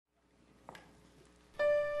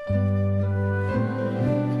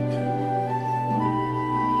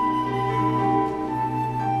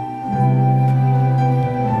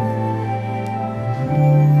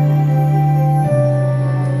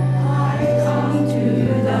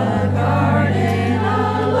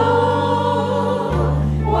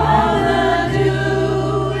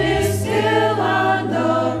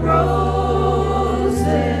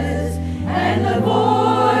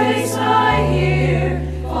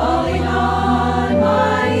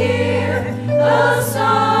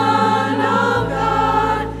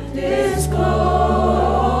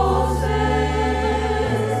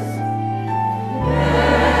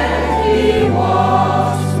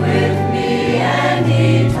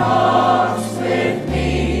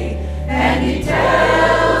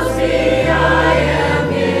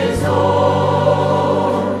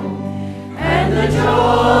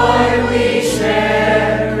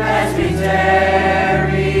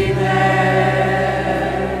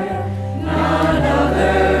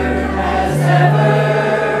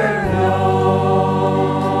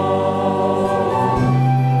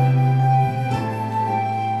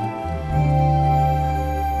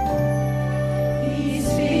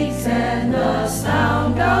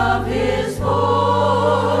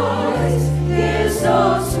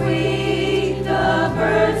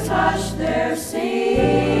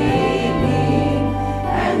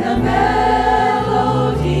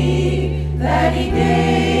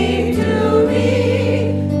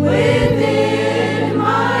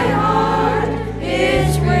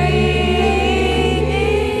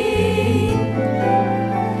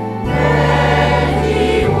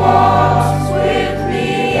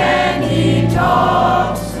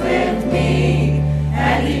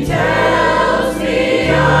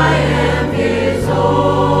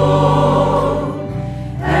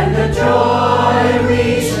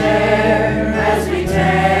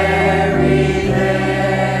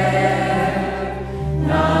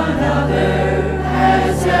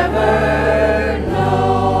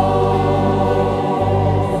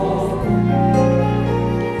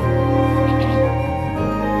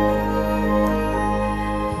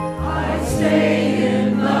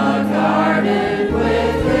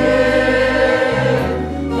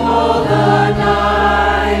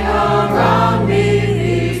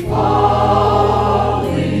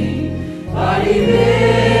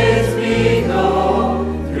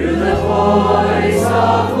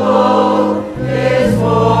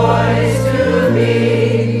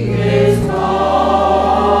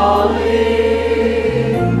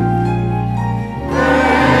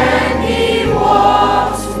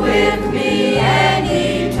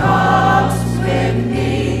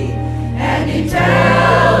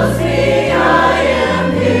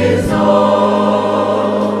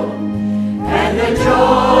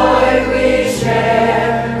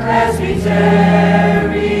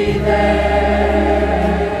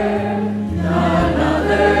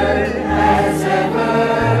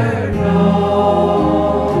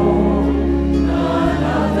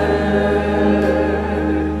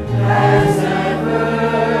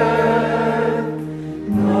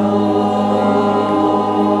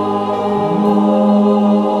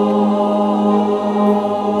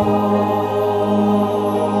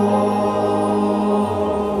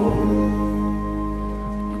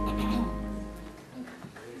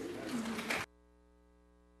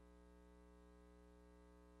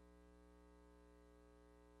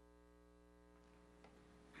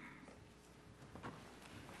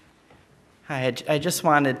Hi, I just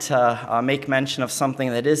wanted to make mention of something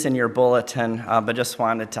that is in your bulletin, but just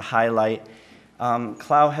wanted to highlight.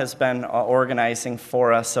 Clow has been organizing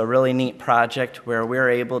for us a really neat project where we're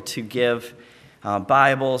able to give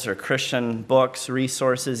Bibles or Christian books,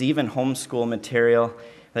 resources, even homeschool material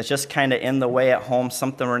that's just kind of in the way at home,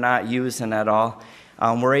 something we're not using at all.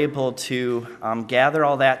 We're able to gather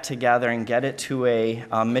all that together and get it to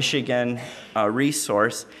a Michigan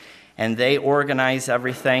resource, and they organize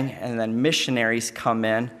everything, and then missionaries come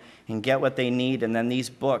in and get what they need, and then these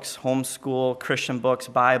books, homeschool, Christian books,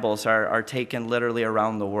 Bibles, are taken literally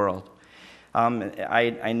around the world.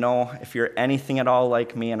 I know if you're anything at all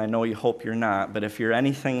like me, and I know you hope you're not, but if you're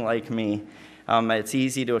anything like me, it's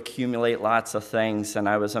easy to accumulate lots of things, and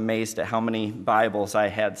I was amazed at how many Bibles I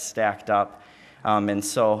had stacked up. And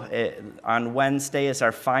so on Wednesday is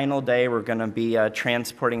our final day. We're going to be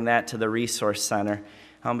transporting that to the Resource Center.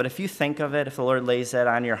 But if you think of it, if the Lord lays that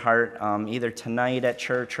on your heart, either tonight at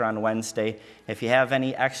church or on Wednesday, if you have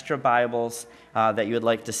any extra Bibles that you would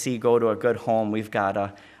like to see go to a good home, we've got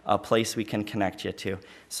a place we can connect you to.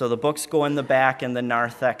 So the books go in the back in the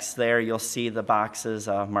narthex there. You'll see the boxes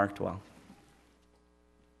marked well.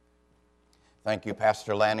 Thank you,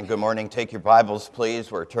 Pastor Landon. Good morning. Take your Bibles,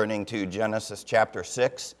 please. We're turning to Genesis chapter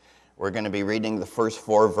 6. We're going to be reading the first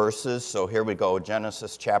 4 verses. So here we go,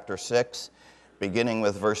 Genesis chapter 6. Beginning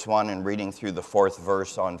with verse 1 and reading through the 4th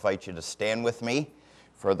verse, I'll invite you to stand with me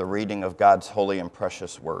for the reading of God's holy and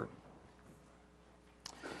precious word.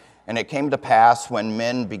 And it came to pass, when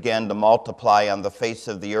men began to multiply on the face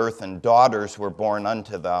of the earth, and daughters were born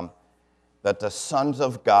unto them, that the sons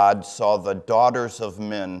of God saw the daughters of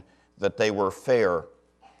men, that they were fair,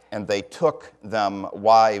 and they took them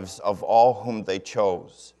wives of all whom they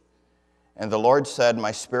chose. And the Lord said,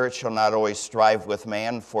 My spirit shall not always strive with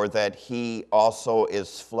man, for that he also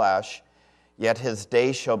is flesh, yet his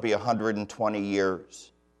days shall be 120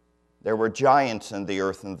 years. There were giants in the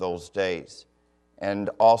earth in those days, and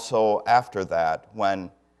also after that, when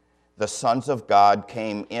the sons of God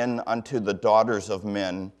came in unto the daughters of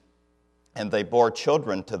men, and they bore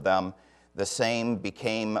children to them, the same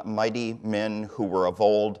became mighty men who were of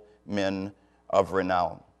old, men of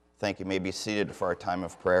renown. Thank you. You may be seated for our time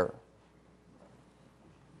of prayer.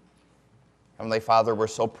 Heavenly Father, we're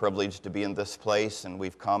so privileged to be in this place, and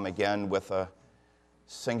we've come again with a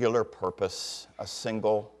singular purpose, a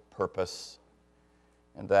single purpose,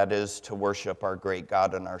 and that is to worship our great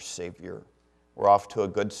God and our Savior. We're off to a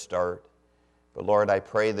good start, but Lord, I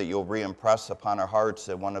pray that you'll re-impress upon our hearts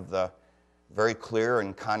that one of the very clear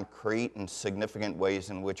and concrete and significant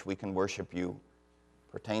ways in which we can worship you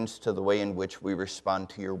pertains to the way in which we respond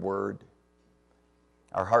to your word.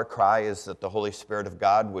 Our heart cry is that the Holy Spirit of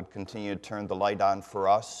God would continue to turn the light on for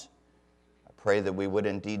us. I pray that we would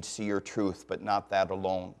indeed see your truth, but not that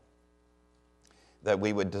alone. That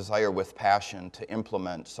we would desire with passion to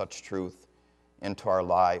implement such truth into our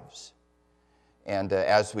lives. And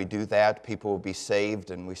as we do that, people will be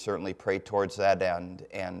saved, and we certainly pray towards that end.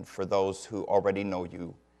 And for those who already know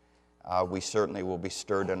you, we certainly will be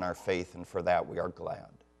stirred in our faith, and for that we are glad.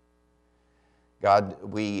 God,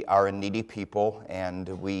 we are a needy people, and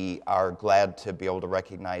we are glad to be able to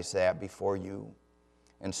recognize that before you.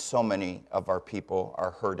 And so many of our people are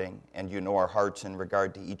hurting, and you know our hearts in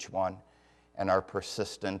regard to each one and our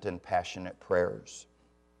persistent and passionate prayers.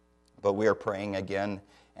 But we are praying again,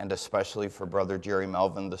 and especially for Brother Jerry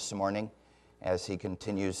Melvin this morning, as he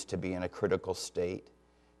continues to be in a critical state.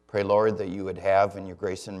 Pray, Lord, that you would have, in your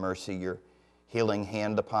grace and mercy, your healing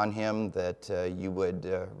hand upon him, that you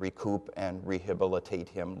would recoup and rehabilitate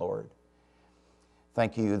him, Lord.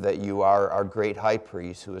 Thank you that you are our great high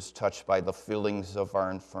priest who is touched by the feelings of our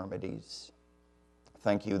infirmities.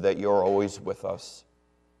 Thank you that you're always with us.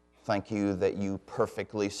 Thank you that you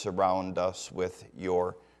perfectly surround us with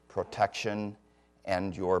your protection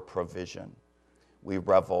and your provision. We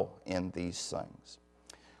revel in these things.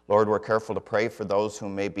 Lord, we're careful to pray for those who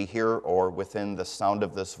may be here or within the sound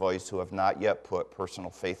of this voice who have not yet put personal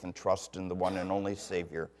faith and trust in the one and only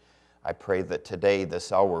Savior. I pray that today,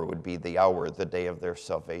 this hour, would be the hour, the day of their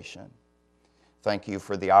salvation. Thank you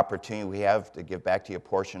for the opportunity we have to give back to you a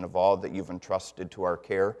portion of all that you've entrusted to our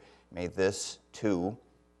care. May this, too,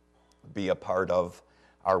 be a part of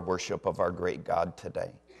our worship of our great God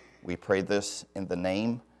today. We pray this in the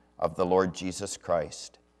name of the Lord Jesus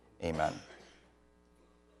Christ. Amen.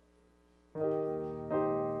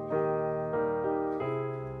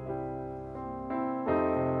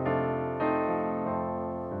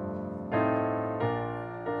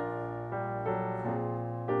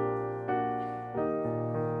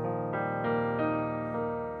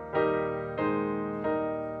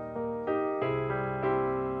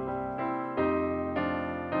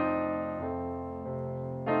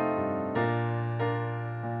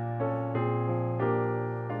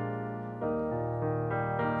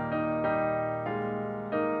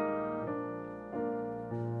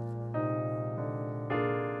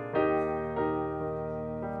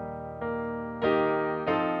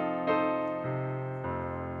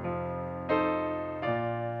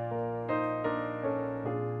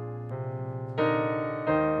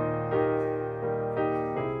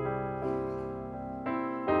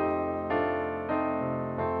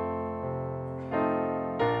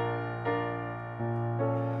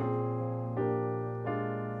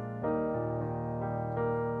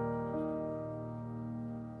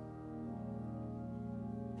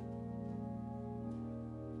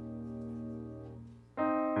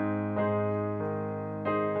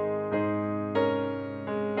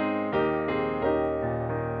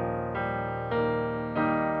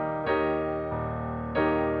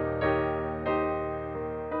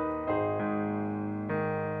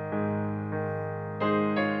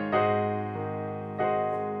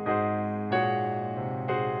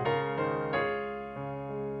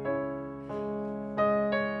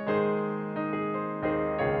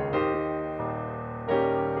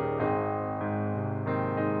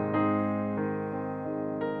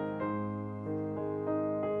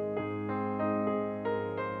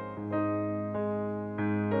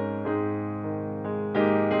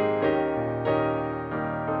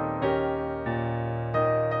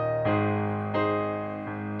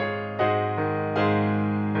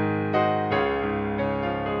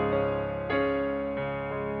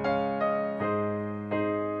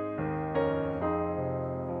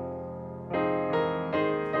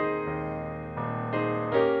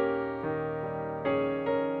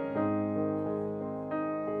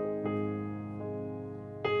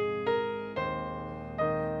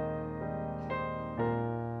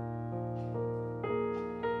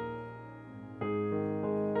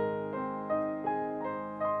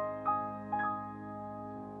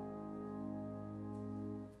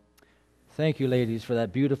 Thank you, ladies, for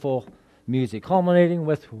that beautiful music, culminating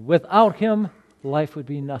with, without him, life would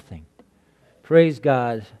be nothing. Praise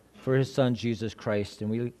God for his Son, Jesus Christ,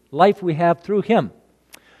 and life we have through him.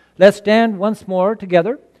 Let's stand once more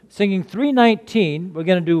together, singing 319. We're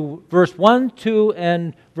going to do verse 1, 2,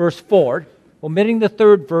 and verse 4, omitting the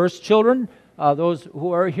third verse. Children, those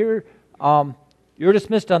who are here, you're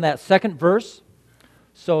dismissed on that second verse.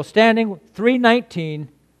 So standing, 319,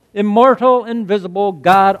 immortal, invisible,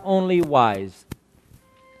 God only wise.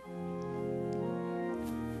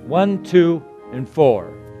 1, 2, and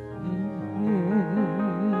 4.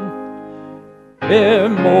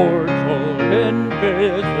 Immortal,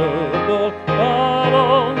 invisible, God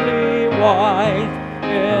only wise,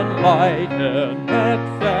 enlightened,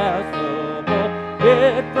 accessible,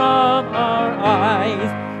 hid from our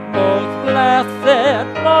eyes, most blessed,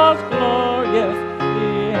 most glorious,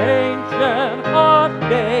 the ancient of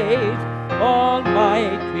days,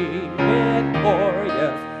 almighty,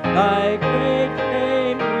 victorious, thy great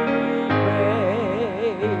name we praise.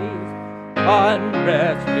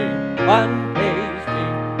 Unresting,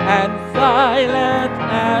 untasting, and silent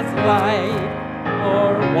as light,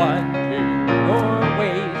 nor wanting, nor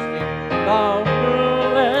wasting, thou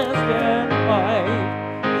rulest and might.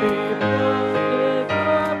 We mounted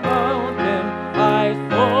the mountain, high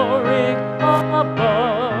soaring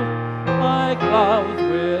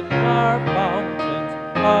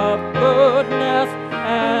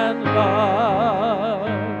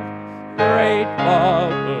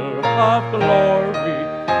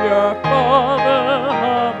Savior, Father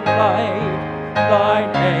of light, thine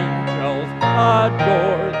angels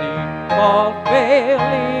adore thee, all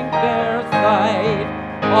failing their sight.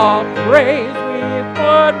 All praise we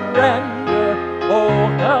would render, oh,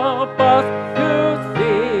 help us to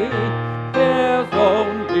see there's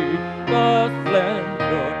only the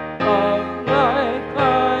splendor of light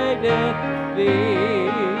guided thee.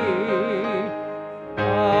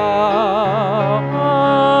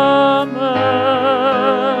 Amen.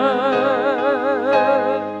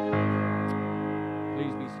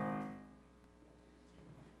 Please be seated.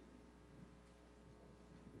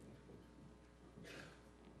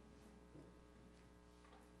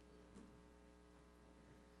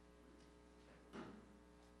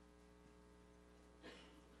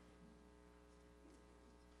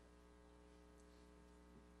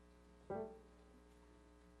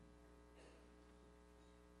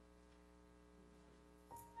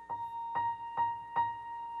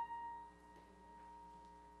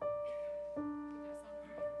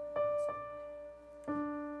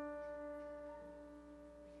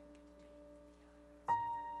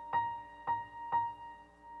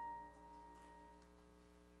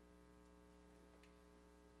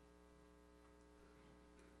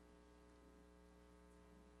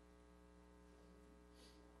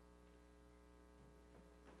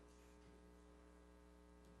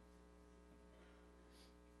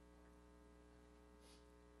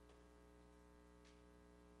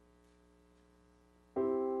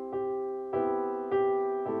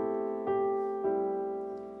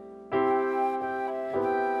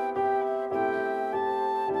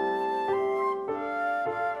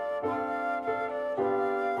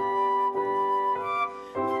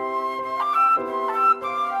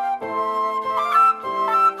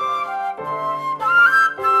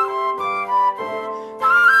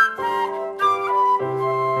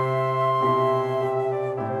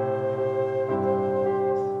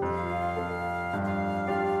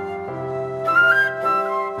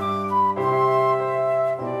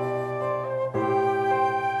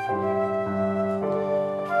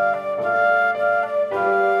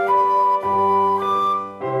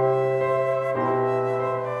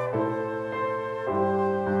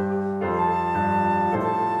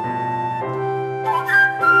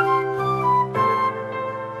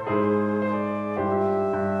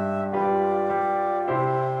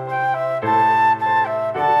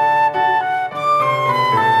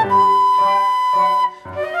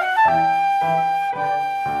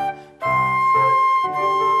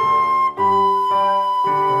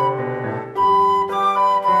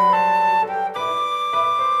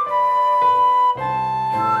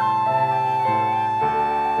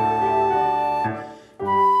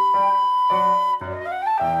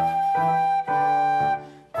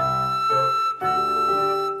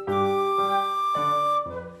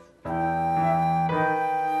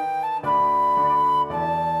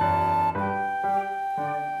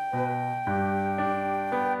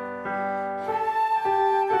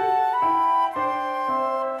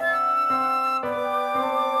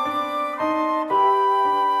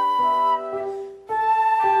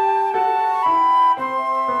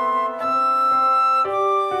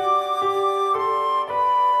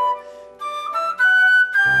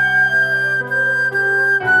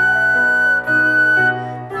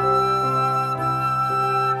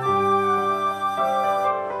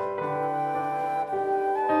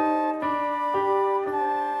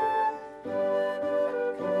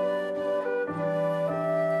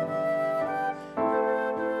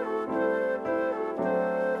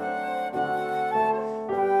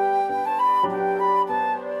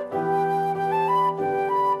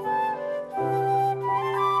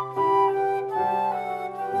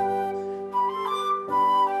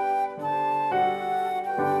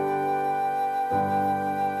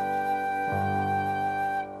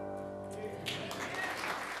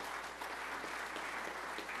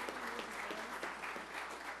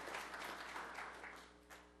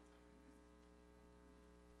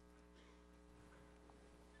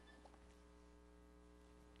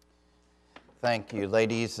 Thank you,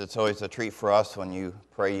 ladies. It's always a treat for us when you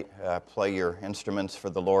play your instruments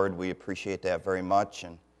for the Lord. We appreciate that very much,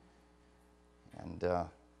 and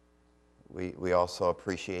we also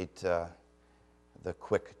appreciate the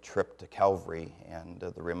quick trip to Calvary and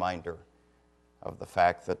the reminder of the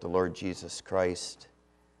fact that the Lord Jesus Christ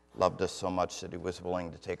loved us so much that he was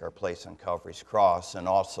willing to take our place on Calvary's cross. And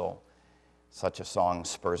also, such a song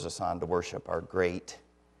spurs us on to worship our great,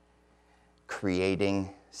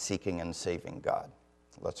 creating, seeking, and saving God.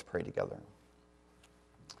 Let's pray together.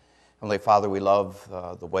 Heavenly Father, we love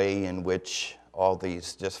the way in which all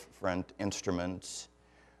these different instruments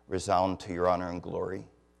resound to your honor and glory.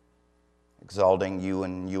 exalting you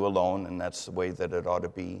and you alone, and that's the way that it ought to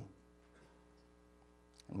be.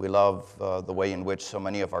 And we love the way in which so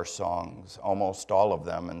many of our songs, almost all of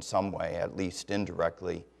them in some way, at least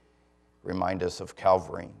indirectly, remind us of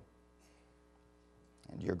Calvary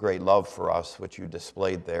and your great love for us, which you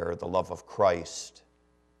displayed there, the love of Christ,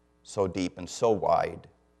 so deep and so wide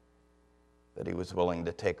that he was willing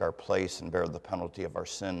to take our place and bear the penalty of our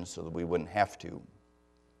sins so that we wouldn't have to.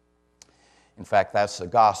 In fact, that's the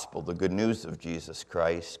gospel, the good news of Jesus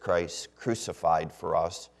Christ, Christ crucified for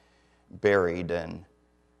us, buried and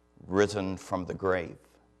risen from the grave.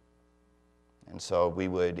 And so we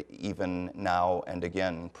would even now and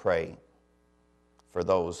again pray for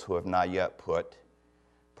those who have not yet put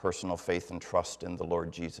personal faith and trust in the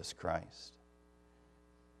Lord Jesus Christ.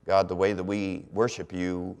 God, the way that we worship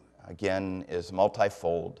you, again, is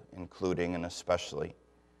multifold, including and especially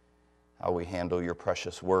how we handle your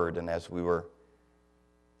precious word. And as we were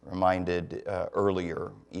reminded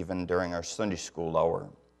earlier, even during our Sunday school hour,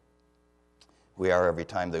 we are, every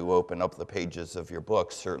time that we open up the pages of your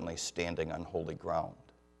book, certainly standing on holy ground.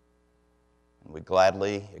 And we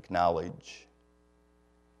gladly acknowledge,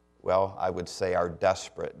 well, I would say our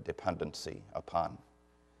desperate dependency upon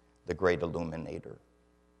the great illuminator.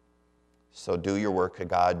 So do your work,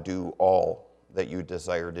 God, do all that you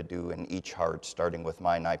desire to do in each heart, starting with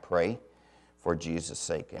mine, I pray, for Jesus'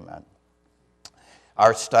 sake, amen.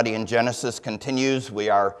 Our study in Genesis continues. We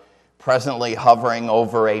are presently hovering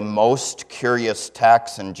over a most curious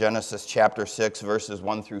text in Genesis chapter 6, verses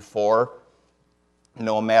 1 through 4.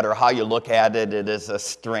 No matter how you look at it, it is a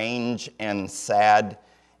strange and sad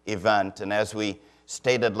event. And as we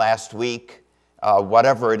stated last week,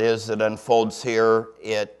 whatever it is that unfolds here,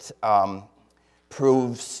 it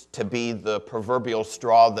proves to be the proverbial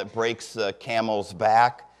straw that breaks the camel's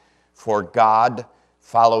back. For God,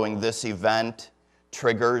 following this event,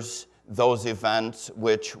 triggers those events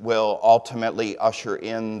which will ultimately usher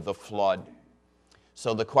in the flood.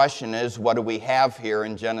 So the question is, what do we have here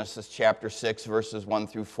in Genesis chapter 6, verses 1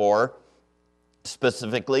 through 4?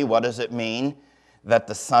 Specifically, what does it mean that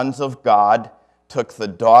the sons of God took the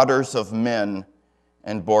daughters of men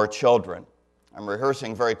and bore children? I'm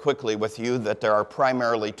rehearsing very quickly with you that there are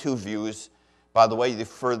primarily two views. By the way,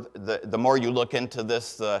 the more you look into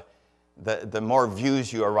this, the more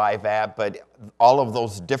views you arrive at, but all of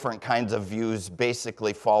those different kinds of views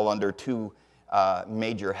basically fall under two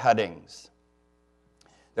major headings.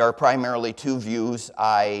 There are primarily two views.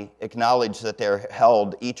 I acknowledge that they're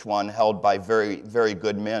held, each one held by very, very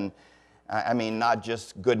good men. I mean, not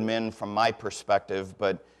just good men from my perspective,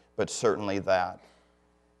 but certainly that.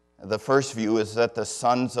 The first view is that the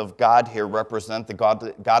sons of God here represent the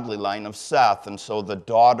godly line of Seth, and so the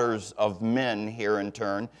daughters of men here in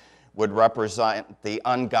turn would represent the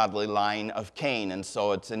ungodly line of Cain, and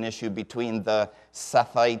so it's an issue between the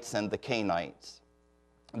Sethites and the Cainites.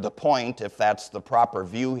 The point, if that's the proper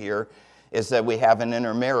view here, is that we have an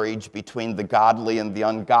intermarriage between the godly and the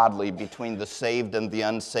ungodly, between the saved and the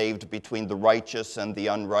unsaved, between the righteous and the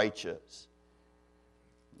unrighteous.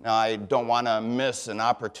 Now, I don't want to miss an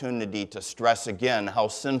opportunity to stress again how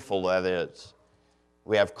sinful that is.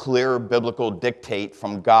 We have clear biblical dictate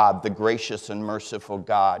from God, the gracious and merciful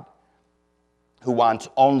God, who wants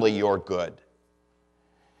only your good.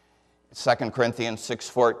 2 Corinthians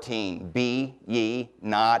 6:14, be ye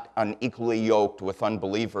not unequally yoked with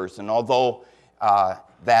unbelievers. And although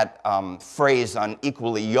that phrase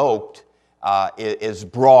unequally yoked is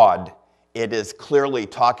broad, it is clearly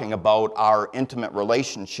talking about our intimate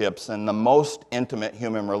relationships, and the most intimate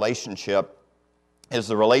human relationship is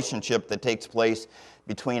the relationship that takes place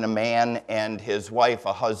between a man and his wife,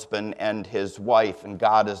 a husband and his wife, and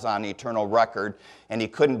God is on eternal record, and he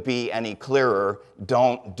couldn't be any clearer.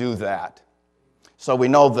 Don't do that. So we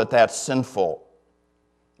know that that's sinful.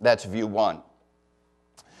 That's view one.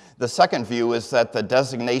 The second view is that the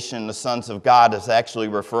designation the sons of God is actually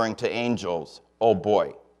referring to angels. Oh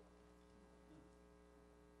boy.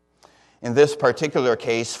 In this particular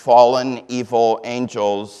case, fallen, evil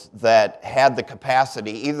angels that had the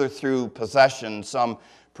capacity, either through possession, some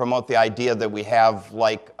promote the idea that we have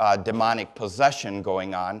like demonic possession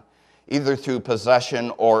going on, either through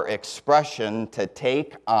possession or expression, to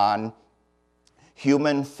take on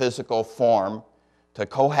human physical form, to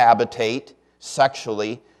cohabitate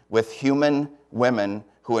sexually with human women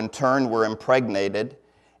who in turn were impregnated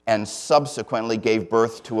and subsequently gave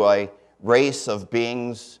birth to a race of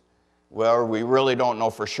beings. Well, we really don't know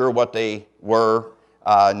for sure what they were,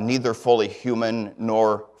 neither fully human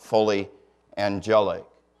nor fully angelic.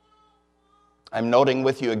 I'm noting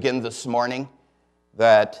with you again this morning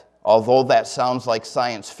that although that sounds like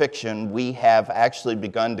science fiction, we have actually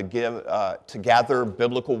begun to gather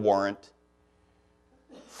biblical warrant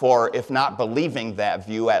for, if not believing that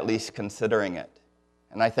view, at least considering it.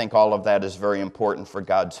 And I think all of that is very important for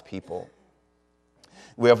God's people.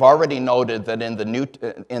 We have already noted that in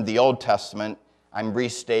the Old Testament, I'm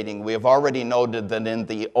restating, we have already noted that in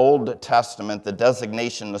the Old Testament, the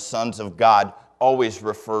designation the sons of God always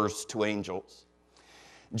refers to angels.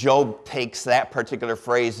 Job takes that particular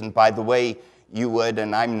phrase, and by the way, you would,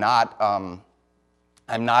 and I'm not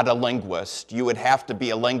a linguist, you would have to be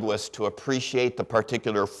a linguist to appreciate the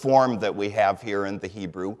particular form that we have here in the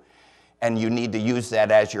Hebrew. And you need to use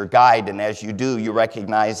that as your guide, and as you do, you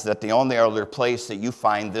recognize that the only other place that you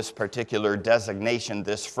find this particular designation,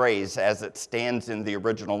 this phrase, as it stands in the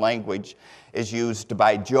original language, is used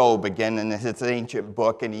by Job, again, in his ancient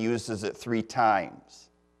book, and he uses it 3 times.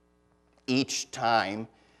 Each time,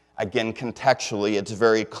 again, contextually, it's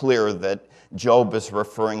very clear that Job is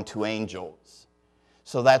referring to angels.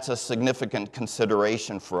 So that's a significant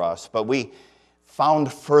consideration for us. But we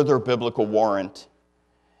found further biblical warrant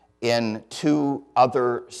in 2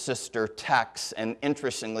 other sister texts, and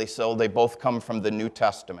interestingly so, they both come from the New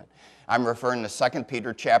Testament. I'm referring to 2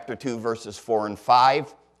 Peter chapter 2, verses 4 and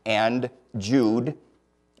 5, and Jude,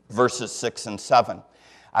 verses 6 and 7.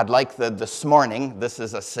 I'd like this morning, this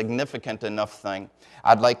is a significant enough thing,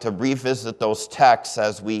 I'd like to revisit those texts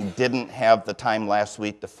as we didn't have the time last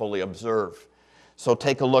week to fully observe. So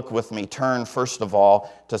take a look with me. Turn, first of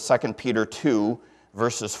all, to 2 Peter 2,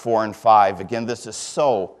 verses 4 and 5. Again, this is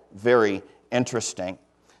so very interesting.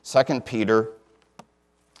 2 Peter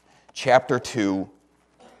chapter 2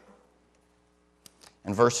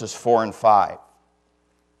 and verses 4 and 5.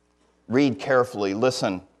 Read carefully,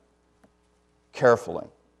 listen carefully.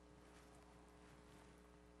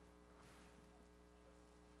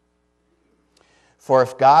 For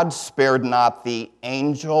if God spared not the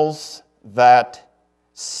angels that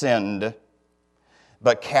sinned,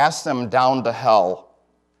 but cast them down to hell,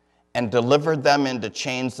 and delivered them into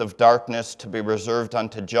chains of darkness to be reserved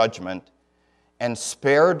unto judgment, and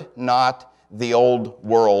spared not the old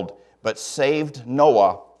world, but saved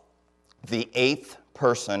Noah, the 8th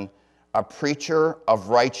person, a preacher of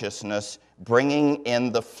righteousness, bringing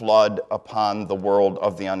in the flood upon the world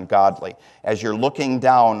of the ungodly. As you're looking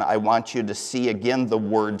down, I want you to see again the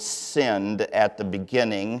word sinned at the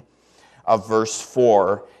beginning of verse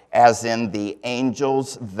 4, as in the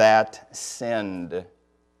angels that sinned.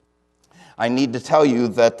 I need to tell you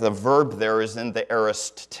that the verb there is in the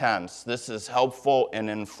aorist tense. This is helpful and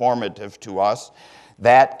informative to us.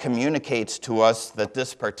 That communicates to us that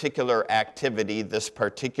this particular activity, this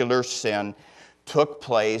particular sin, took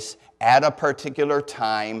place at a particular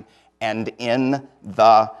time and in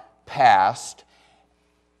the past.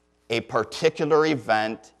 A particular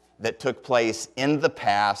event that took place in the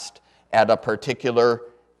past at a particular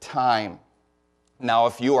time. Now,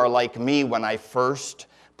 if you are like me, when I first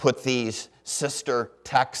put these sister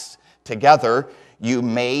texts together, you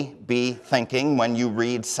may be thinking when you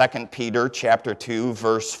read 2 Peter chapter 2,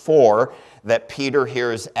 verse 4, that Peter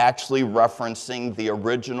here is actually referencing the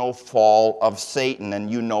original fall of Satan.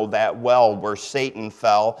 And you know that well, where Satan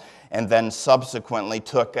fell and then subsequently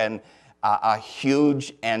took a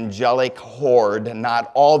huge angelic horde,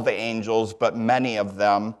 not all the angels, but many of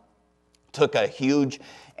them, took a huge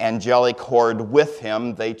angelic horde with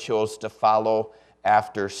him. They chose to follow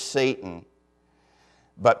after Satan.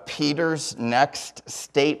 But Peter's next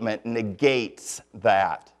statement negates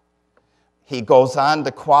that. He goes on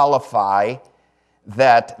to qualify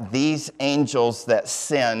that these angels that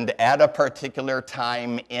sinned at a particular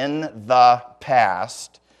time in the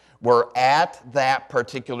past were at that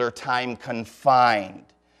particular time confined.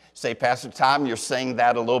 Say, Pastor Tom, you're saying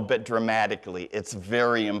that a little bit dramatically. It's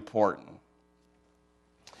very important.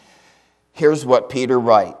 Here's what Peter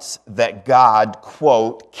writes, that God,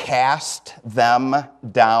 quote, cast them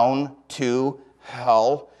down to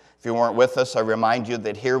hell. If you weren't with us, I remind you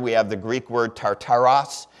that here we have the Greek word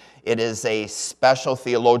tartaros. It is a special,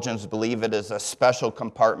 theologians believe it is a special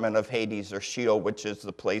compartment of Hades or Sheol, which is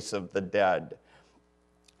the place of the dead.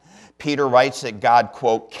 Peter writes that God,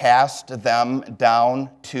 quote, cast them down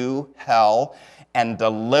to hell and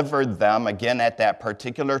delivered them, again at that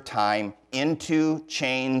particular time, into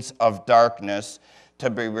chains of darkness to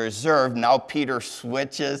be reserved. Now Peter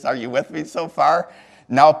switches. Are you with me so far?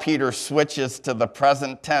 Now Peter switches to the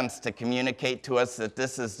present tense to communicate to us that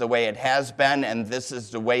this is the way it has been and this is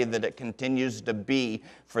the way that it continues to be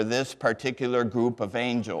for this particular group of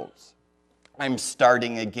angels. I'm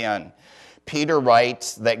starting again. Peter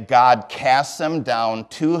writes that God cast them down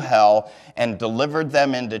to hell and delivered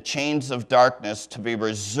them into chains of darkness to be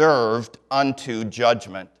reserved unto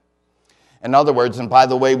judgment. In other words, and by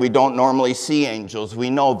the way, we don't normally see angels. We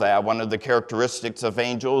know that. One of the characteristics of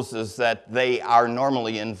angels is that they are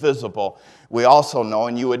normally invisible. We also know,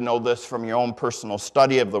 and you would know this from your own personal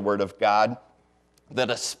study of the Word of God, that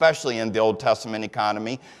especially in the Old Testament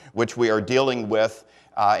economy, which we are dealing with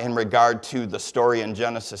in regard to the story in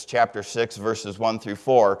Genesis chapter 6, verses 1 through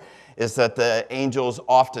 4, is that the angels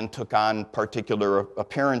often took on particular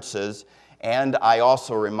appearances. And I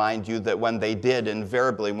also remind you that when they did,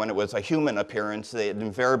 invariably, when it was a human appearance,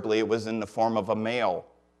 invariably it was in the form of a male.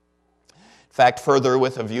 In fact, further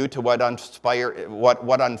with a view to what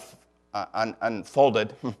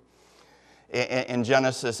unfolded in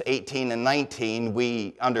Genesis 18 and 19,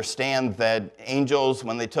 we understand that angels,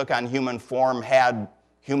 when they took on human form, had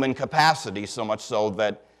human capacity, so much so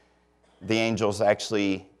that the angels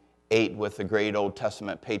actually ate with the great Old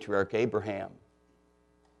Testament patriarch Abraham.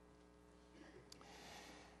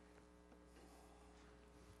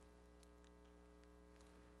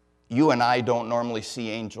 You and I don't normally see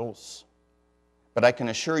angels, but I can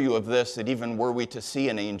assure you of this, that even were we to see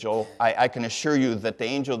an angel, I can assure you that the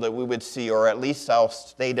angel that we would see, or at least I'll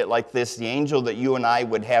state it like this, the angel that you and I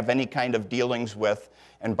would have any kind of dealings with,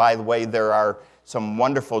 and by the way, there are some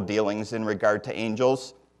wonderful dealings in regard to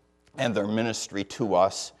angels and their ministry to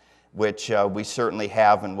us, which we certainly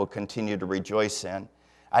have and will continue to rejoice in.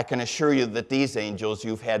 I can assure you that these angels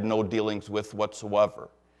you've had no dealings with whatsoever.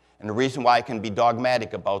 And the reason why I can be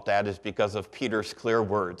dogmatic about that is because of Peter's clear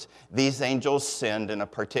words. These angels sinned at a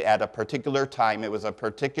particular time. It was a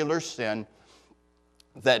particular sin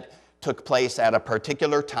that took place at a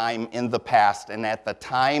particular time in the past. And at the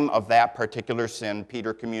time of that particular sin,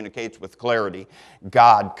 Peter communicates with clarity,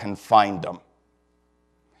 God confined them.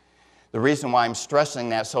 The reason why I'm stressing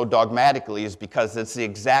that so dogmatically is because it's the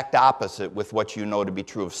exact opposite with what you know to be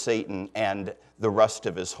true of Satan and the rest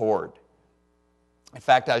of his horde. In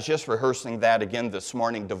fact, I was just rehearsing that again this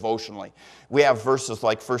morning devotionally. We have verses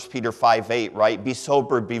like 1 Peter 5:8, right? Be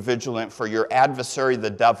sober, be vigilant, for your adversary the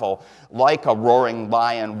devil, like a roaring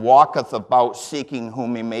lion, walketh about seeking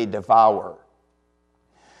whom he may devour.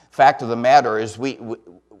 Fact of the matter is,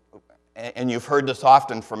 and you've heard this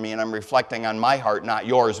often from me, and I'm reflecting on my heart, not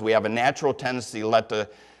yours, we have a natural tendency to let the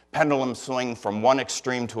pendulum swing from one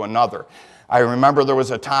extreme to another. I remember there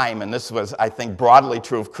was a time, and this was, I think, broadly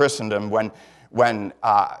true of Christendom, when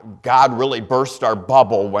God really burst our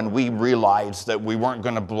bubble, when we realized that we weren't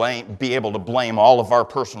going to be able to blame all of our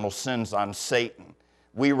personal sins on Satan.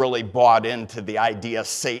 We really bought into the idea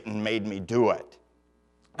Satan made me do it.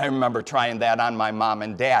 I remember trying that on my mom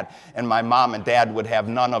and dad, and my mom and dad would have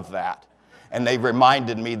none of that. And they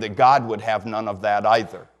reminded me that God would have none of that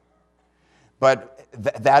either. But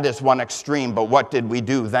that is one extreme. But what did we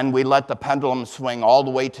do? Then we let the pendulum swing all the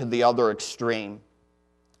way to the other extreme,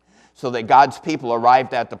 so that God's people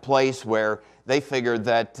arrived at the place where they figured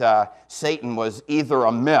that Satan was either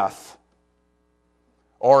a myth,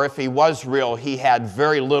 or if he was real, he had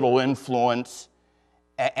very little influence,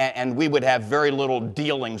 and we would have very little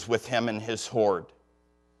dealings with him and his horde.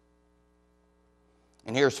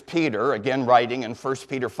 And here's Peter, again writing in 1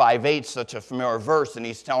 Peter 5:8, such a familiar verse, and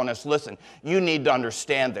he's telling us, listen, you need to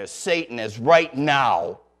understand this. Satan is right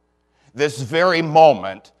now, this very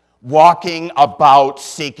moment, walking about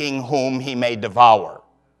seeking whom he may devour.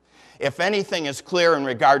 If anything is clear in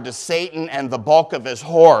regard to Satan and the bulk of his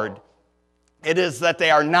horde, it is that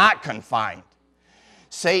they are not confined.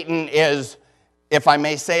 Satan is, if I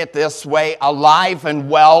may say it this way, alive and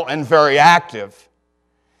well and very active.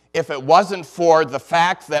 If it wasn't for the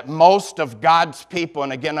fact that most of God's people,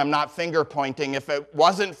 and again, I'm not finger pointing, if it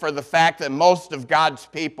wasn't for the fact that most of God's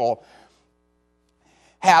people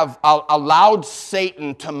have allowed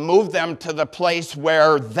Satan to move them to the place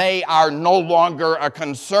where they are no longer a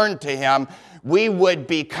concern to him, we would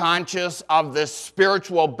be conscious of this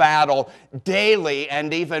spiritual battle daily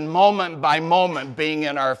and even moment by moment being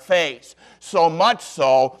in our face. So much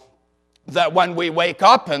so that when we wake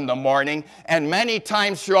up in the morning, and many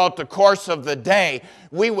times throughout the course of the day,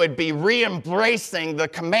 we would be re-embracing the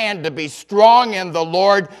command to be strong in the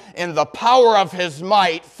Lord in the power of his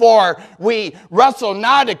might, for we wrestle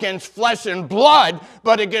not against flesh and blood,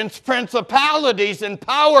 but against principalities and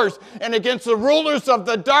powers, and against the rulers of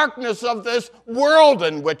the darkness of this world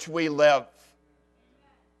in which we live.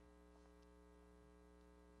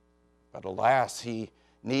 But alas, he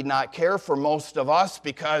need not care for most of us,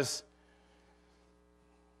 because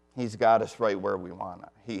he's got us right where we want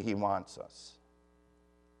it. He wants us.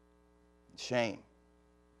 Shame.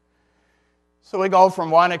 So we go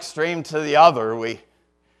from one extreme to the other.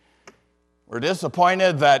 We're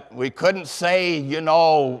disappointed that we couldn't say,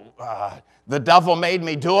 the devil made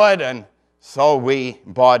me do it, and so we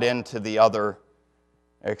bought into the other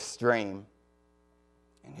extreme.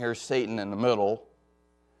 And here's Satan in the middle,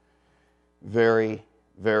 very,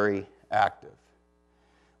 very active.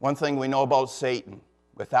 One thing we know about Satan,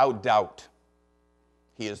 without doubt,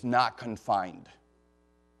 he is not confined.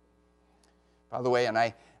 By the way, and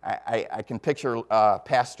I can picture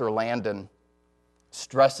Pastor Landon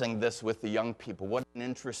stressing this with the young people. What an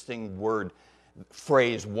interesting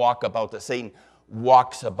phrase, walk about, that Satan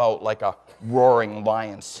walks about like a roaring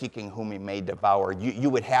lion seeking whom he may devour. You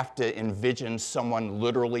would have to envision someone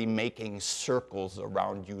literally making circles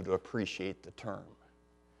around you to appreciate the term.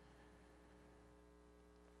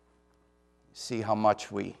 See how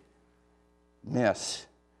much we miss,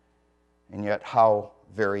 and yet how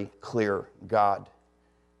very clear God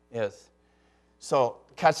is. So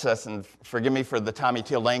catch this, and forgive me for the Tommy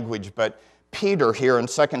Teal language, but Peter here in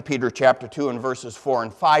 2 Peter chapter 2 and verses 4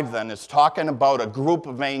 and 5 then is talking about a group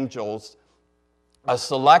of angels, a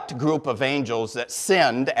select group of angels that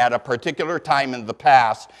sinned at a particular time in the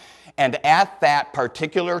past. And at that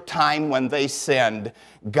particular time when they sinned,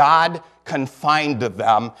 God confined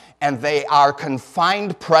them, and they are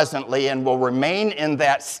confined presently and will remain in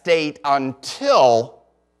that state until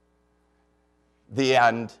the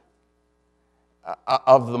end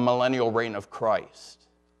of the millennial reign of Christ.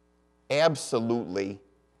 Absolutely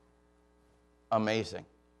amazing.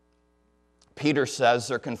 Peter says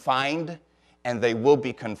they're confined, and they will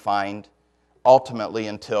be confined ultimately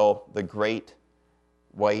until the great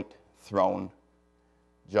white throne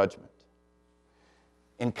judgment.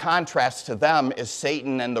 In contrast to them is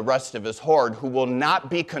Satan and the rest of his horde, who will not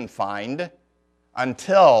be confined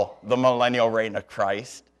until the millennial reign of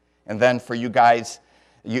Christ. And then for you guys,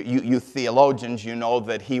 you theologians, you know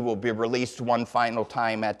that he will be released one final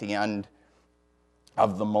time at the end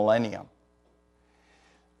of the millennium.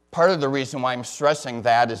 Part of the reason why I'm stressing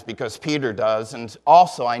that is because Peter does, and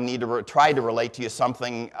also I need to try to relate to you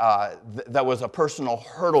something that was a personal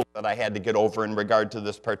hurdle that I had to get over in regard to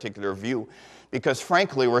this particular view. Because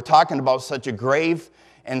frankly, we're talking about such a grave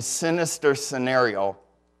and sinister scenario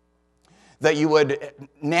that you would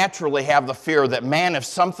naturally have the fear that, man, if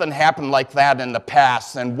something happened like that in the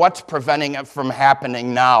past, then what's preventing it from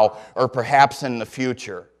happening now or perhaps in the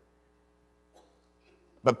future?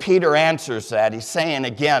 But Peter answers that. He's saying,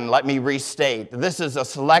 again, let me restate, this is a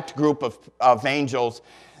select group of angels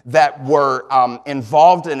that were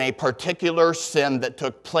involved in a particular sin that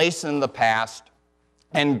took place in the past,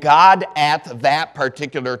 and God at that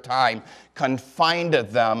particular time confined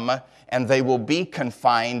them, and they will be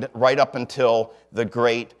confined right up until the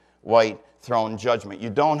great white throne judgment. You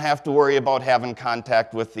don't have to worry about having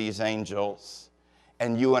contact with these angels.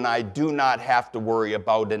 And you and I do not have to worry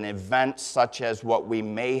about an event such as what we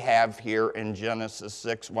may have here in Genesis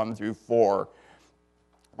 6, 1 through 4,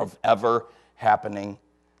 of ever happening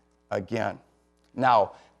again.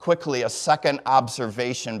 Now, quickly, a second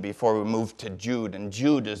observation before we move to Jude. And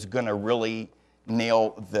Jude is going to really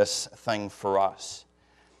nail this thing for us.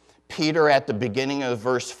 Peter, at the beginning of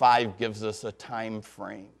verse 5, gives us a time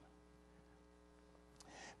frame.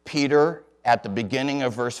 Peter, at the beginning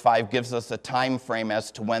of verse 5, gives us a time frame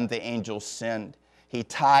as to when the angels sinned. He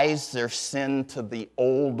ties their sin to the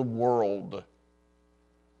old world.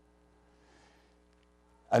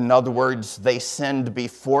 In other words, they sinned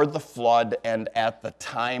before the flood and at the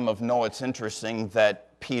time of Noah. It's interesting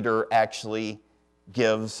that Peter actually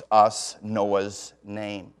gives us Noah's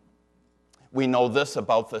name. We know this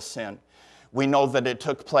about the sin. We know that it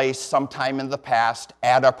took place sometime in the past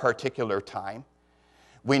at a particular time.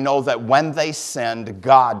 We know that when they sinned,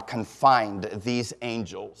 God confined these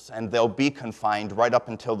angels, and they'll be confined right up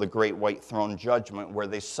until the great white throne judgment, where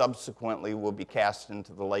they subsequently will be cast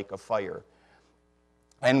into the lake of fire.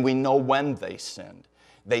 And we know when they sinned.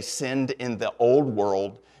 They sinned in the old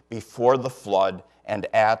world before the flood and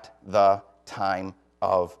at the time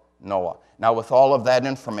of Noah. Now, with all of that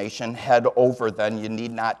information, head over then. You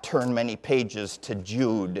need not turn many pages to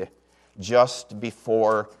Jude, just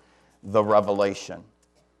before the Revelation.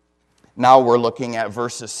 Now we're looking at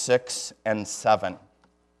verses 6 and 7.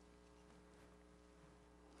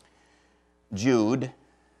 Jude,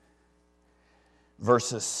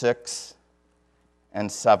 verses 6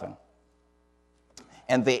 and 7.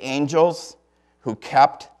 And the angels who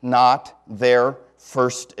kept not their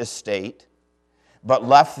first estate, but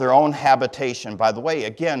left their own habitation. By the way,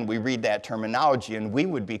 again, we read that terminology, and we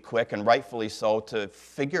would be quick, and rightfully so, to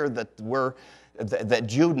figure that we're that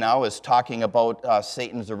Jude now is talking about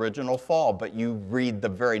Satan's original fall, but you read the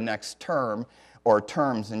very next term or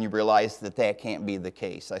terms and you realize that that can't be the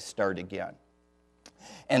case. I start again.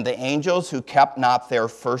 And the angels who kept not their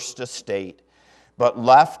first estate, but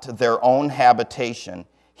left their own habitation,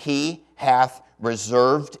 he hath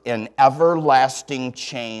reserved in everlasting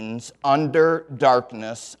chains under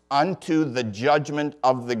darkness unto the judgment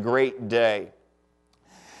of the great day.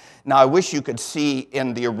 Now, I wish you could see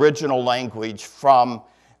in the original language from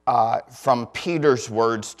Peter's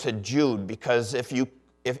words to Jude, because if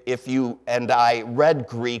you and I read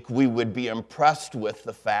Greek, we would be impressed with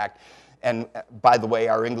the fact, and by the way,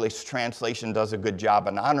 our English translation does a good job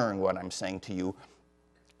in honoring what I'm saying to you.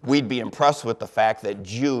 We'd be impressed with the fact that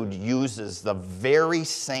Jude uses the very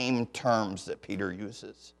same terms that Peter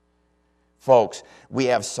uses. Folks, we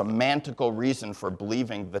have semantical reason for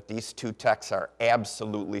believing that these two texts are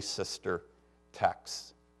absolutely sister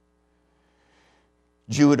texts.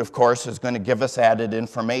 Jude, of course, is going to give us added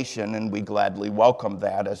information, and we gladly welcome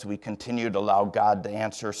that as we continue to allow God to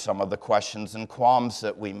answer some of the questions and qualms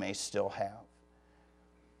that we may still have.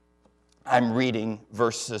 I'm reading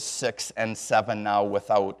verses 6 and 7 now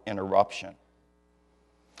without interruption.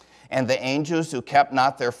 And the angels who kept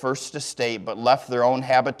not their first estate, but left their own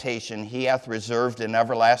habitation, he hath reserved in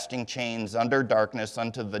everlasting chains under darkness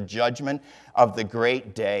unto the judgment of the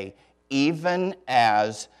great day, even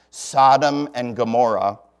as Sodom and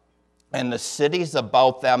Gomorrah and the cities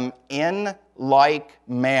about them in like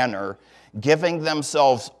manner, giving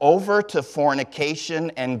themselves over to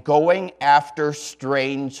fornication and going after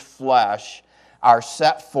strange flesh, are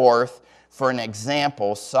set forth for an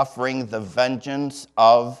example, suffering the vengeance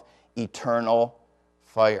of eternal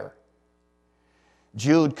fire.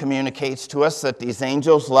 Jude communicates to us that these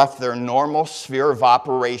angels left their normal sphere of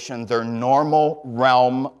operation, their normal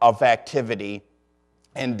realm of activity,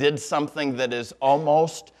 and did something that is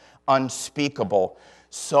almost unspeakable.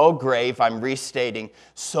 So grave, I'm restating,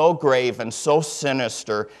 so grave and so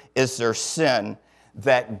sinister is their sin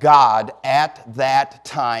that God, at that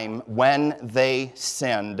time when they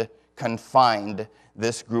sinned, confined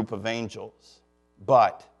this group of angels.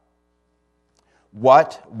 But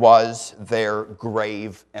what was their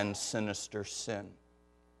grave and sinister sin?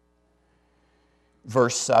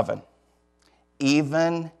 Verse 7,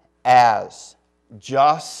 even as,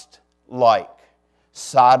 just like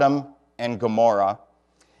Sodom and Gomorrah,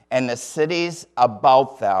 and the cities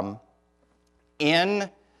about them in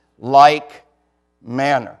like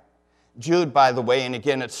manner. Jude, by the way, and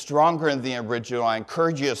again, it's stronger in the original. I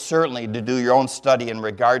encourage you certainly to do your own study in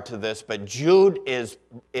regard to this, but Jude is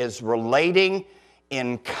relating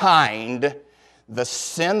in kind the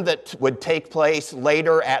sin that would take place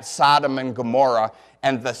later at Sodom and Gomorrah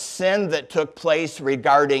and the sin that took place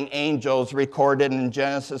regarding angels recorded in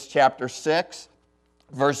Genesis chapter 6,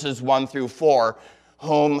 verses 1 through 4,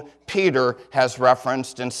 whom Peter has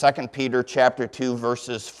referenced in 2 Peter chapter 2,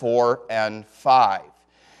 verses 4 and 5.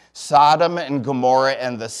 Sodom and Gomorrah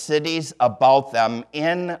and the cities about them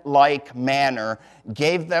in like manner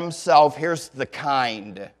gave themselves, here's the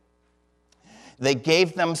kind, they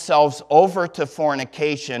gave themselves over to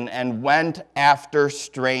fornication and went after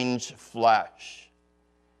strange flesh.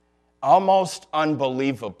 Almost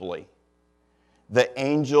unbelievably, the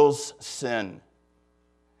angels' sin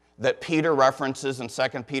that Peter references in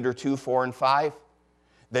 2 Peter 2, 4, and 5,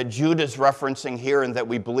 that Jude is referencing here and that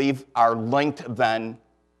we believe are linked then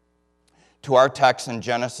to our text in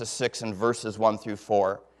Genesis 6 and verses 1 through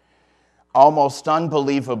 4. Almost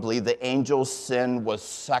unbelievably, the angel's sin was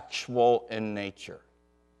sexual in nature.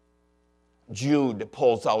 Jude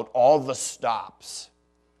pulls out all the stops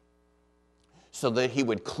so that he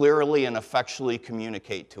would clearly and effectually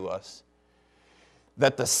communicate to us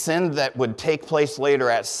that the sin that would take place later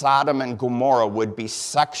at Sodom and Gomorrah would be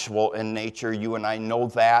sexual in nature. You and I know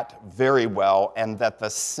that very well. And that the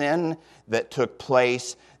sin that took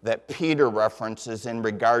place that Peter references in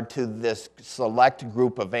regard to this select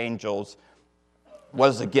group of angels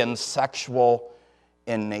was again sexual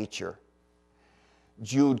in nature.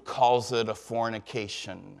 Jude calls it a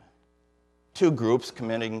fornication. Two groups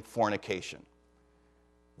committing fornication.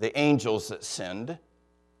 The angels that sinned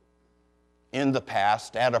in the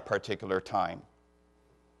past at a particular time,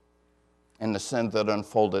 and the sin that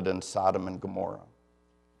unfolded in Sodom and Gomorrah.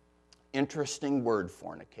 Interesting word,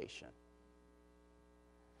 fornication.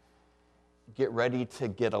 Get ready to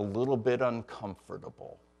get a little bit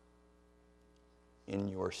uncomfortable in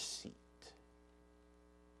your seat.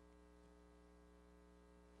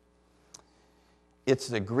 It's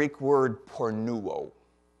the Greek word pornuo.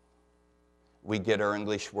 We get our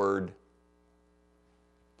English word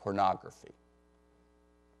pornography.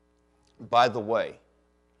 By the way,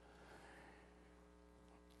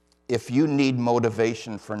 if you need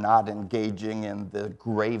motivation for not engaging in the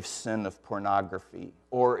grave sin of pornography,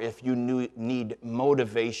 or if you need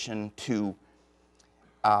motivation to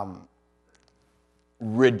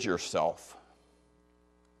rid yourself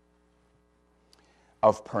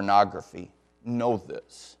of pornography, know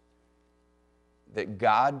this, that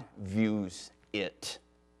God views it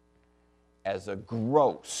as a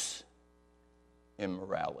gross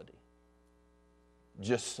immorality,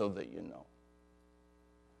 just so that you know.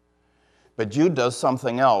 But Jude does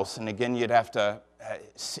something else, and again, you'd have to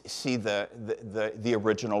see the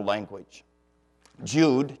original language.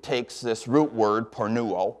 Jude takes this root word,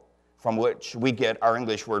 pornuo, from which we get our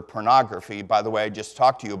English word pornography. By the way, I just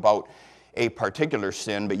talked to you about a particular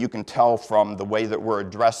sin, but you can tell from the way that we're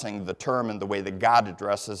addressing the term and the way that God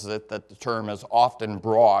addresses it that the term is often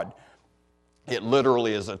broad. It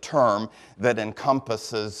literally is a term that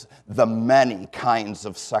encompasses the many kinds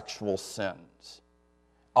of sexual sins.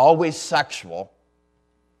 Always sexual,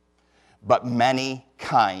 but many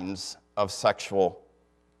kinds of sexual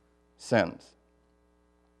sins.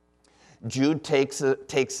 Jude takes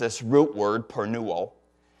this root word, pornuo,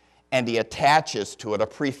 and he attaches to it a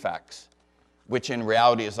prefix, which in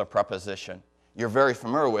reality is a preposition. You're very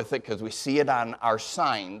familiar with it because we see it on our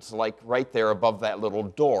signs, like right there above that little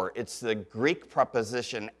door. It's the Greek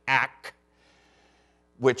preposition ak,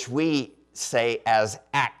 which we say as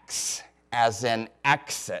ex, as in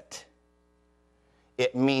exit.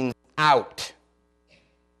 It means out.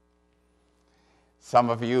 Some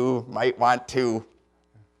of you might want to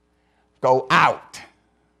go out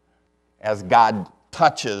as God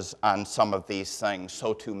touches on some of these things,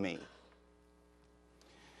 so to me.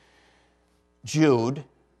 Jude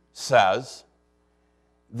says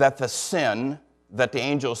that the sin that the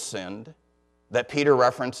angels sinned, that Peter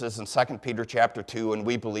references in 2 Peter chapter 2, and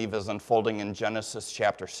we believe is unfolding in Genesis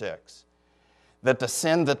chapter 6, that the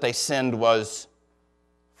sin that they sinned was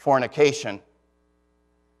fornication.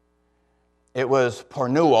 It was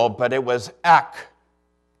pornuo, but it was ek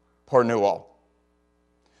pornuo.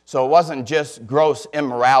 So it wasn't just gross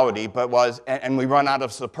immorality, but was, and we run out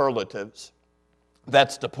of superlatives.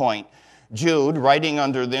 That's the point. Jude, writing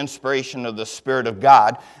under the inspiration of the Spirit of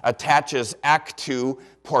God, attaches ek to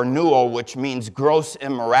pornuo, which means gross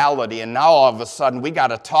immorality. And now all of a sudden we got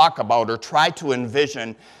to talk about or try to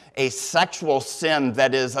envision a sexual sin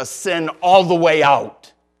that is a sin all the way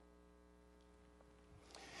out.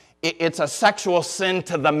 It's a sexual sin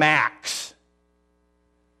to the max.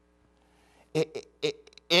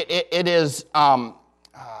 It is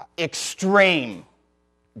extreme,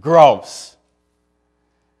 gross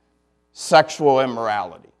sexual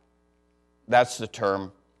immorality. That's the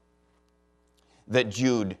term that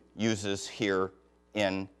Jude uses here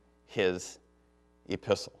in his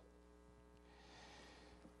epistle.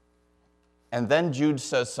 And then Jude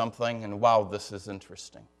says something, and wow, this is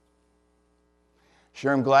interesting.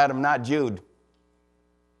 Sure, I'm glad I'm not Jude.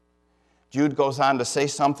 Jude goes on to say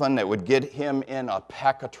something that would get him in a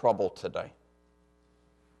peck of trouble today.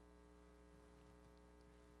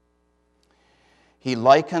 He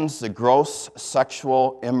likens the gross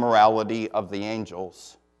sexual immorality of the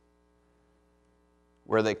angels,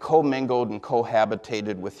 where they commingled and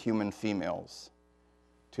cohabitated with human females,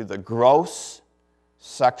 to the gross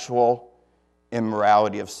sexual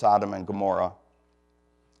immorality of Sodom and Gomorrah,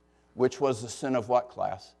 which was the sin of what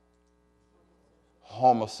class?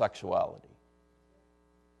 Homosexuality.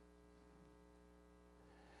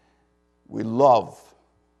 We love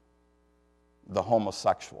the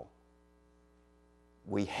homosexual.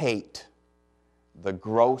 We hate the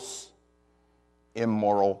gross,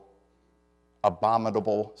 immoral,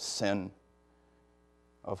 abominable sin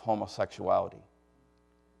of homosexuality.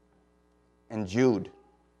 And Jude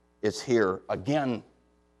is here again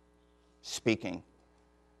speaking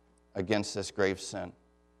against this grave sin.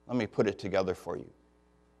 Let me put it together for you.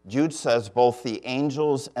 Jude says both the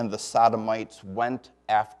angels and the sodomites went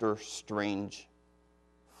after strange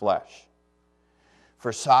flesh.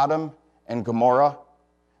 For Sodom and Gomorrah,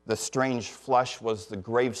 the strange flesh was the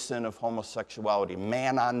grave sin of homosexuality,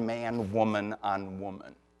 man on man, woman on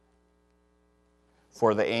woman.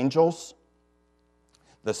 For the angels,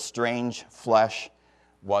 the strange flesh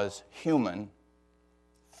was human,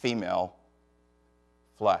 female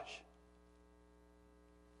flesh.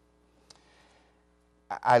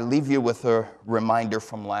 I leave you with a reminder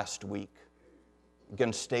from last week.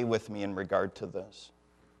 Again, stay with me in regard to this.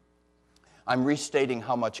 I'm restating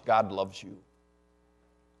how much God loves you.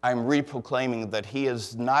 I'm reproclaiming that He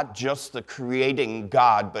is not just the creating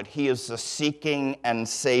God, but He is the seeking and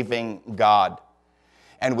saving God.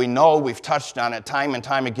 And we know, we've touched on it time and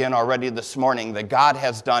time again already this morning, that God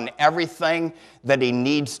has done everything that he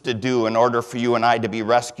needs to do in order for you and I to be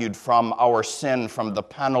rescued from our sin, from the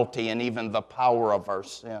penalty and even the power of our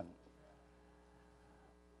sin.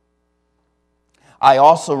 I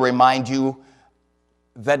also remind you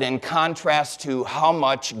that in contrast to how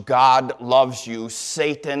much God loves you,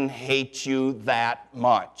 Satan hates you that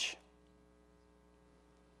much.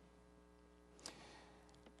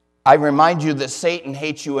 I remind you that Satan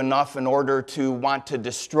hates you enough in order to want to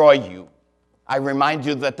destroy you. I remind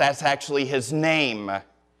you that that's actually his name.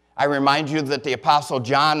 I remind you that the Apostle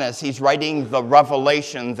John, as he's writing the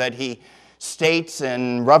Revelation, that he states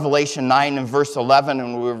in Revelation 9 and verse 11,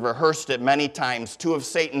 and we've rehearsed it many times, two of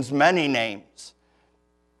Satan's many names.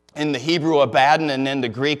 In the Hebrew, Abaddon, and in the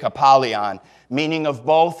Greek, Apollyon, meaning of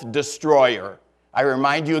both destroyer. I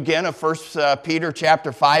remind you again of 1 Peter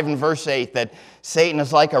chapter 5 and verse 8, that Satan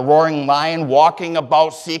is like a roaring lion walking about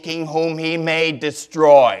seeking whom he may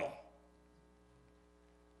destroy.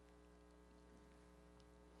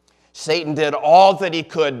 Satan did all that he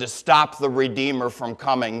could to stop the Redeemer from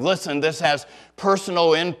coming. Listen, this has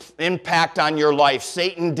personal impact on your life.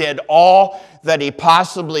 Satan did all that he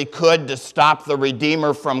possibly could to stop the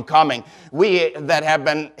Redeemer from coming. We that have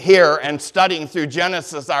been here and studying through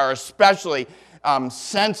Genesis are especially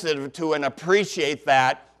sensitive to and appreciate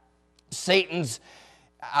that Satan's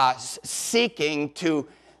seeking to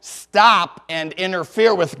stop and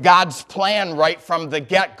interfere with God's plan right from the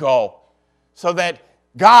get-go, so that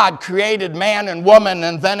God created man and woman,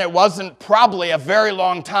 and then it wasn't probably a very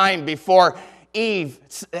long time before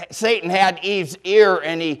Satan had Eve's ear,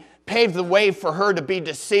 and he paved the way for her to be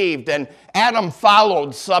deceived, and Adam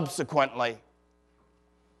followed subsequently.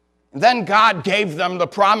 And then God gave them the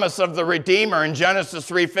promise of the Redeemer in Genesis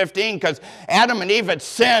 3:15, because Adam and Eve had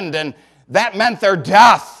sinned, and that meant their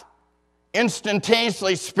death.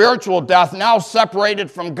 Instantaneously spiritual death, now separated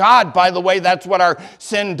from God. By the way, that's what our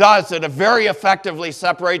sin does. It very effectively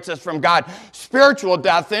separates us from God. Spiritual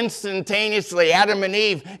death, instantaneously. Adam and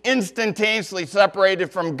Eve, instantaneously separated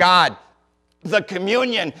from God. The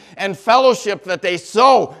communion and fellowship that they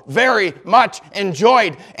so very much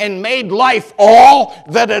enjoyed and made life all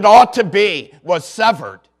that it ought to be was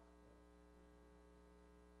severed.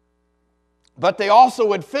 But they also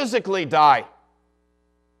would physically die.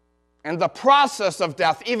 And the process of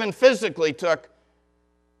death, even physically, took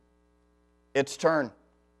its turn.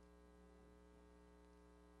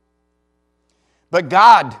 But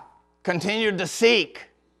God continued to seek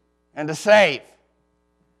and to save.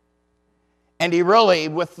 And he really,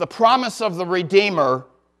 with the promise of the Redeemer,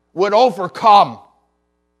 would overcome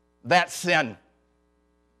that sin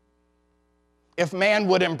if man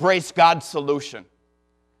would embrace God's solution.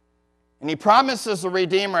 And he promises the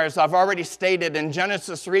Redeemer, as I've already stated in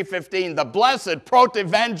Genesis 3:15, the blessed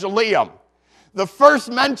protevangelium, the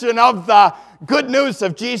first mention of the good news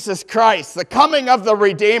of Jesus Christ, the coming of the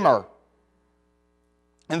Redeemer.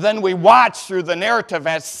 And then we watch through the narrative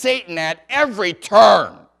as Satan at every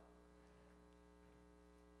turn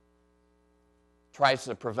tries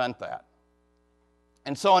to prevent that.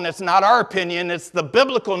 And so, and it's not our opinion, it's the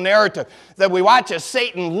biblical narrative that we watch as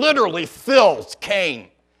Satan literally fills Cain.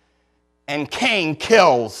 And Cain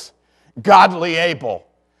kills godly Abel.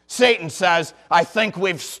 Satan says, I think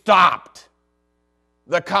we've stopped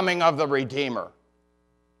the coming of the Redeemer.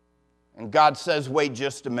 And God says, wait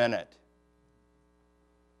just a minute.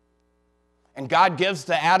 And God gives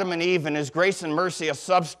to Adam and Eve in his grace and mercy a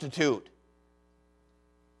substitute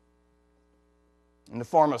in the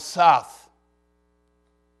form of Seth.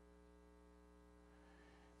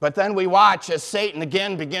 But then we watch as Satan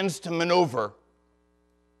again begins to maneuver.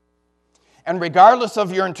 And regardless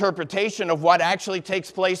of your interpretation of what actually takes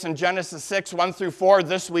place in Genesis 6, 1 through 4,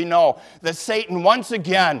 this we know, that Satan once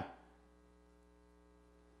again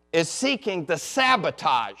is seeking to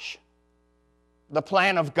sabotage the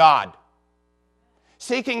plan of God,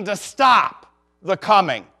 seeking to stop the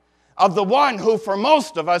coming of the one who, for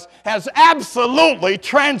most of us, has absolutely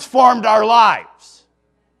transformed our lives.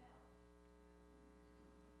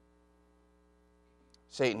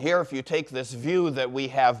 Satan, here, if you take this view that we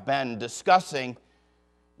have been discussing,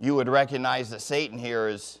 you would recognize that Satan here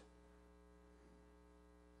is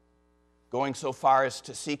going so far as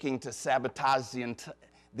to seeking to sabotage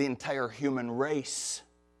the entire human race.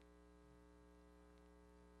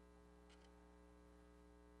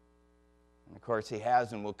 And of course, he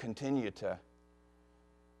has and will continue to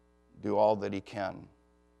do all that he can.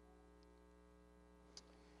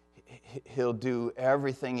 He'll do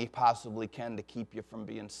everything he possibly can to keep you from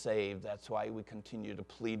being saved. That's why we continue to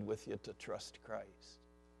plead with you to trust Christ.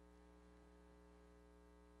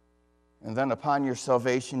 And then upon your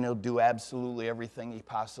salvation, He'll do absolutely everything He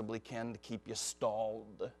possibly can to keep you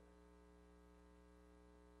stalled.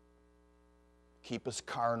 Keep us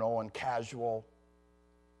carnal and casual.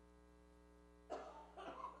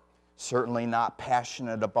 Certainly not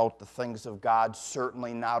passionate about the things of God.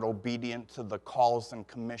 Certainly not obedient to the calls and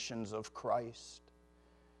commissions of Christ.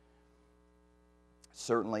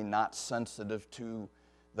 Certainly not sensitive to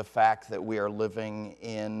the fact that we are living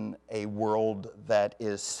in a world that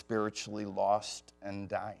is spiritually lost and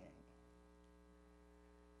dying.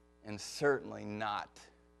 And certainly not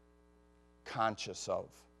conscious of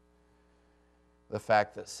the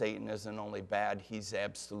fact that Satan isn't only bad, he's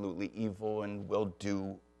absolutely evil and will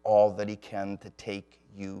do all that he can to take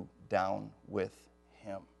you down with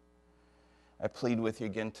him. I plead with you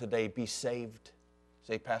again today, be saved.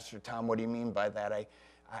 Say, Pastor Tom, what do you mean by that?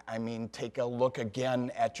 I mean, take a look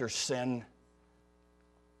again at your sin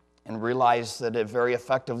and realize that it very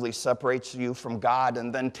effectively separates you from God,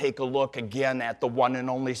 and then take a look again at the one and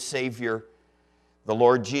only Savior, the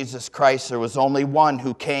Lord Jesus Christ. There was only one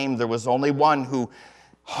who came. There was only one who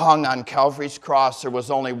hung on Calvary's cross. There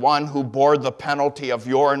was only one who bore the penalty of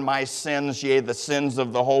your and my sins, yea, the sins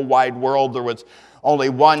of the whole wide world. There was only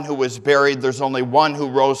one who was buried. There's only one who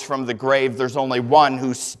rose from the grave. There's only one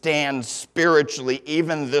who stands spiritually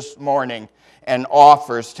even this morning and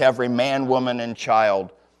offers to every man, woman, and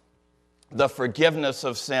child the forgiveness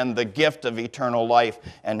of sin, the gift of eternal life,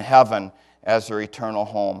 and heaven as their eternal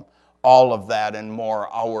home. All of that and more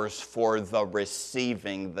ours for the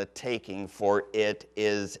receiving, the taking, for it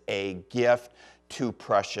is a gift too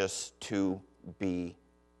precious to be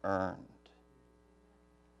earned.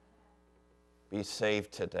 Be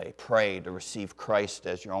saved today. Pray to receive Christ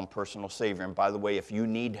as your own personal Savior. And by the way, if you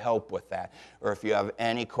need help with that, or if you have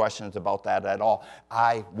any questions about that at all,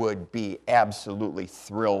 I would be absolutely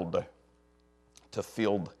thrilled to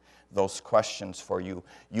field those questions for you.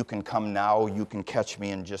 You can come now. You can catch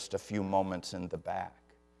me in just a few moments in the back.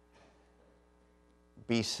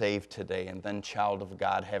 Be saved today, and then, child of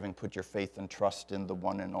God, having put your faith and trust in the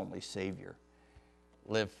one and only Savior,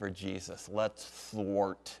 live for Jesus. Let's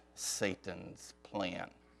thwart Satan's plan,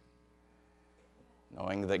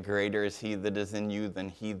 knowing that greater is he that is in you than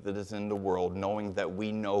he that is in the world, knowing that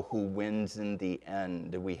we know who wins in the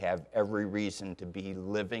end. We have every reason to be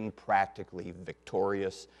living practically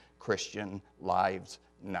victorious Christian lives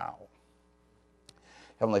now.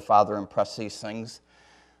 Heavenly Father, impress these things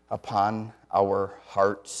upon our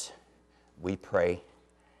hearts, we pray.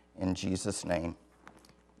 In Jesus' name,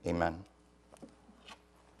 amen.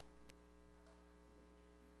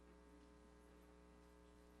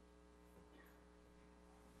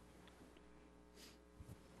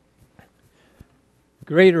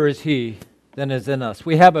 Greater is he than is in us.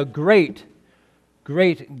 We have a great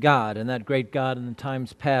God, and that great God in the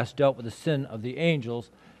times past dealt with the sin of the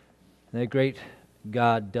angels, and that great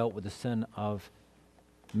God dealt with the sin of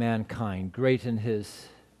mankind. Great in his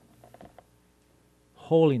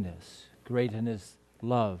holiness, great in his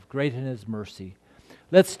love, great in his mercy.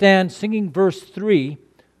 Let's stand singing verse 3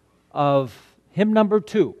 of hymn number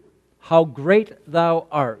 2, How Great Thou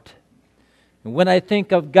Art. And when I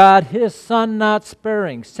think of God, his Son not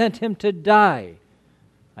sparing, sent him to die,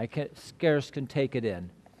 I scarce can take it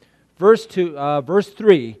in. Verse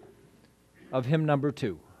 3 of hymn number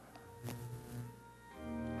 2.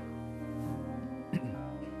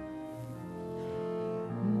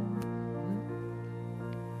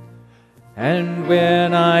 And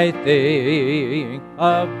when I think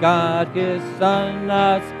of God, his Son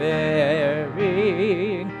not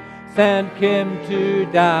sparing, sent him to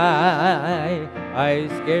die, I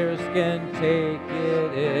scarce can take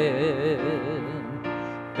it in.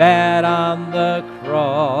 That on the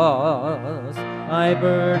cross, my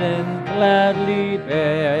burden gladly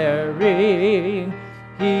bearing,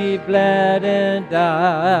 he bled and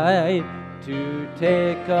died to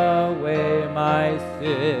take away my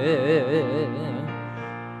sin.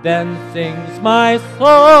 Then sings my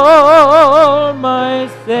soul, my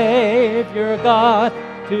Savior God,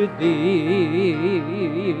 to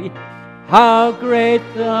thee. How great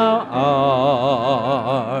thou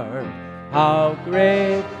art, how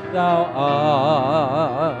great thou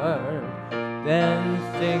art. Then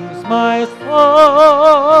sings my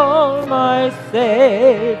soul, my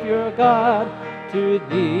Savior God, to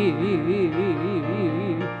thee.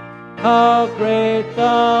 How great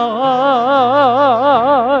thou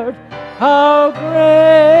art, how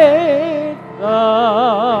great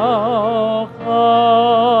thou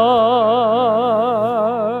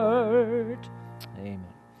art. Amen.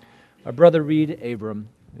 Our brother Reed Abram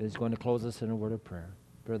is going to close us in a word of prayer.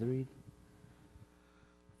 Brother Reed.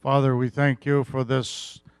 Father, we thank you for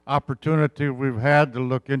this opportunity we've had to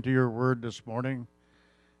look into your word this morning.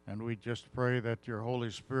 And we just pray that your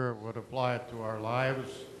Holy Spirit would apply it to our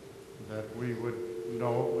lives, that we would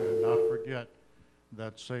know and not forget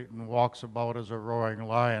that Satan walks about as a roaring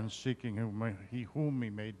lion, seeking whom he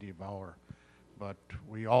may devour. But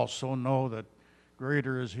we also know that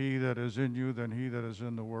greater is he that is in you than he that is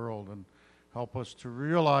in the world. And help us to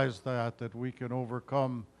realize that we can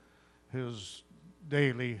overcome his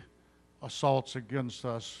daily assaults against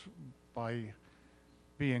us by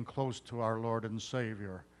being close to our Lord and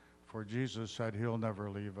Savior. For Jesus said he'll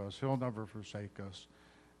never leave us, he'll never forsake us.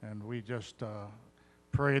 And we just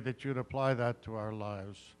pray that you'd apply that to our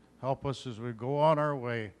lives. Help us as we go on our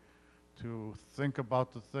way to think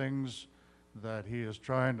about the things that he is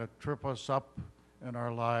trying to trip us up in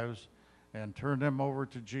our lives and turn them over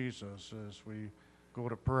to Jesus as we go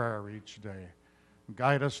to prayer each day.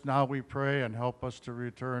 Guide us now, we pray, and help us to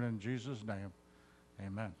return in Jesus' name.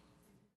 Amen.